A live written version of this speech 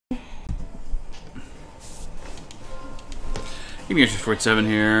Give me extra 47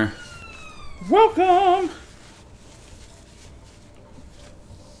 here. Welcome!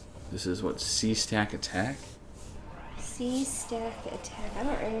 This is what, C-stack attack? C-stack attack. I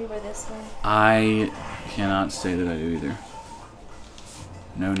don't remember this one. I cannot say that I do either.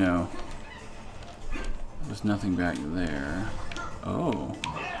 No, no. There's nothing back there. Oh.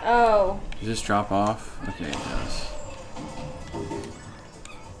 Oh. Does this drop off? Okay, it does.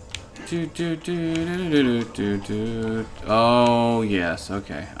 Oh, yes.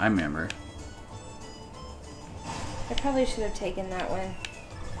 Okay, I remember. I probably should have taken that one.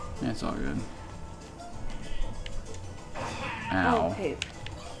 That's all good. Oh, Ow. poop.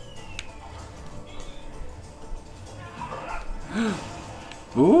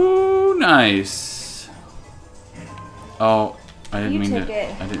 Ooh, nice. Oh, I didn't You mean took to.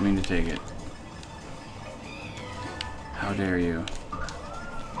 it. I didn't mean to take it. How dare you?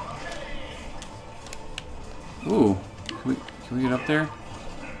 Ooh, can we get up there?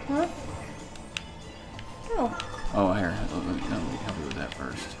 Huh? Oh. Oh, here. Let me help you with that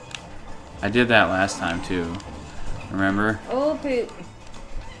first. I did that last time too. Remember? Oh, poop.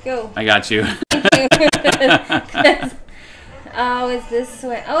 Go. I got you. Oh, it's this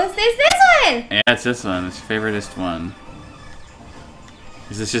one. Oh, it's this one! Yeah, it's this one. It's your favoriteest one.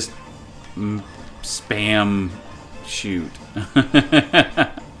 Is this just spam shoot?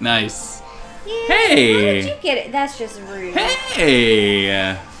 Nice. Yeah, Hey! How did you get it? That's just rude.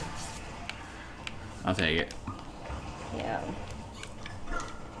 Hey! I'll take it. Yeah.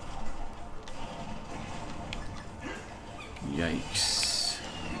 Yikes.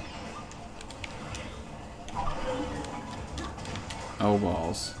 Oh,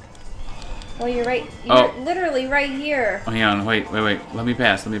 balls. Well, you're right. You're literally right here. Oh, hang on. Wait. Let me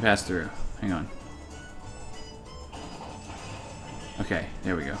pass through. Hang on. Okay,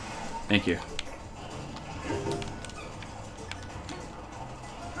 there we go. Thank you.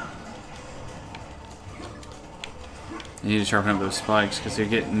 I need to sharpen up those spikes because they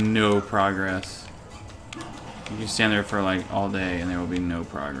get no progress. You can stand there for like all day and there will be no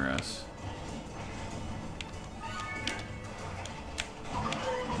progress.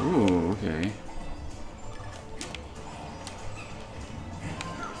 Ooh, okay.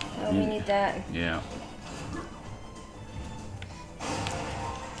 Oh, we need that. Yeah.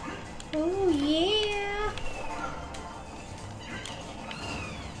 Oh, yeah.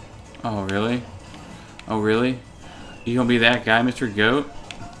 Oh, really? Oh, really? You gonna be that guy, Mr. Goat?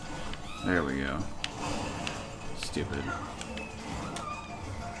 There we go. Stupid.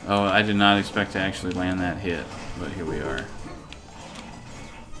 Oh, I did not expect to actually land that hit, but here we are.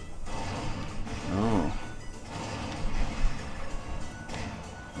 Oh.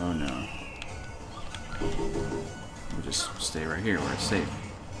 Oh no. We'll just stay right here where it's safe.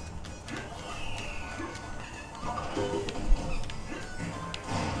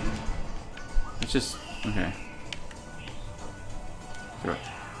 It's just... okay. Throw it.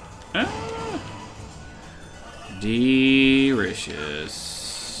 Ah! Delicious.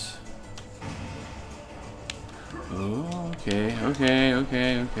 Oh, okay.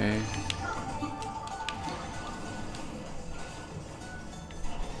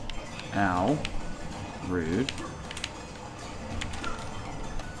 Ow. Rude.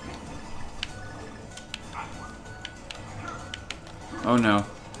 Oh no.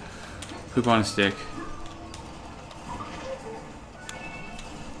 Poop on a stick.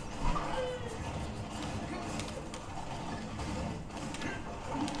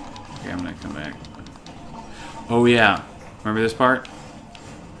 Okay, I'm gonna come back. Oh yeah. Remember this part?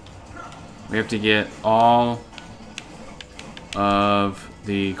 We have to get all of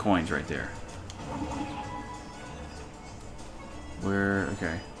the coins right there. Where?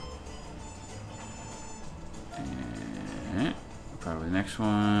 Okay. And probably the next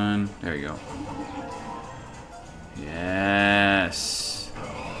one. There you go. Yes.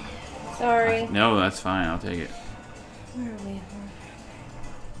 Sorry. No, that's fine. I'll take it. Where are we?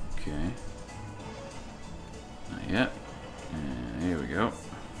 Okay. Not yet. And here we go.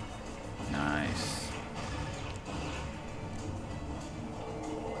 Nice.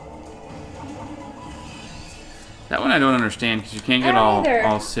 That one I don't understand because you can't get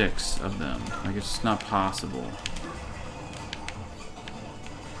all 6 of them. Like, it's not possible.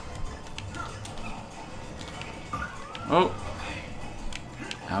 Oh!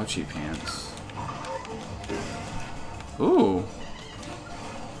 Ouchie pants. Ooh!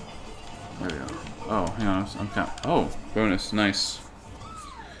 There we go. Oh, hang on. I'm count. Oh, bonus. Nice.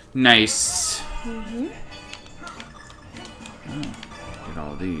 Nice. Mm-hmm. Oh, get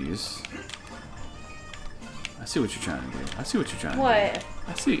all these. I see what you're trying to do. What?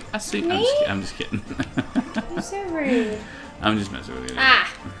 I see. Me? I'm just kidding. You're so rude. I'm just messing with you.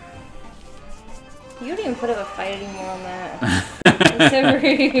 Ah! You don't even put up a fight anymore on that. It's so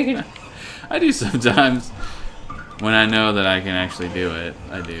rude. I do sometimes. When I know that I can actually do it,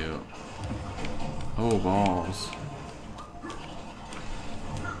 I do. Oh, balls.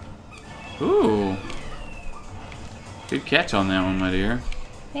 Ooh. Good catch on that one, my dear.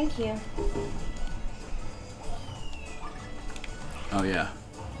 Thank you. Oh, yeah.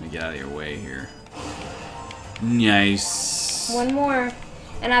 Let me get out of your way here. Nice. One more.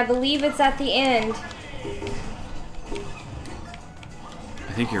 And I believe it's at the end.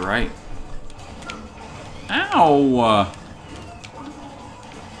 I think you're right. Ow!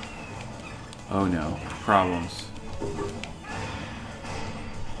 Oh, no. Problems.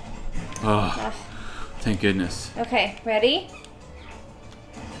 Oh, thank goodness. Okay, ready?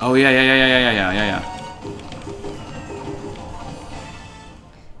 Oh, yeah.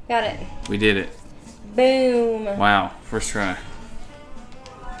 Got it. We did it. Boom. Wow, first try.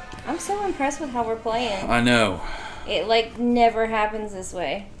 I'm so impressed with how we're playing. I know. It, like, never happens this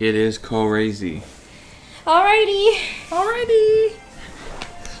way. It is crazy. Alrighty. Alrighty.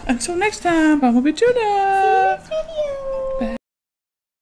 Until next time, Bumblebee Tuna. See you next video.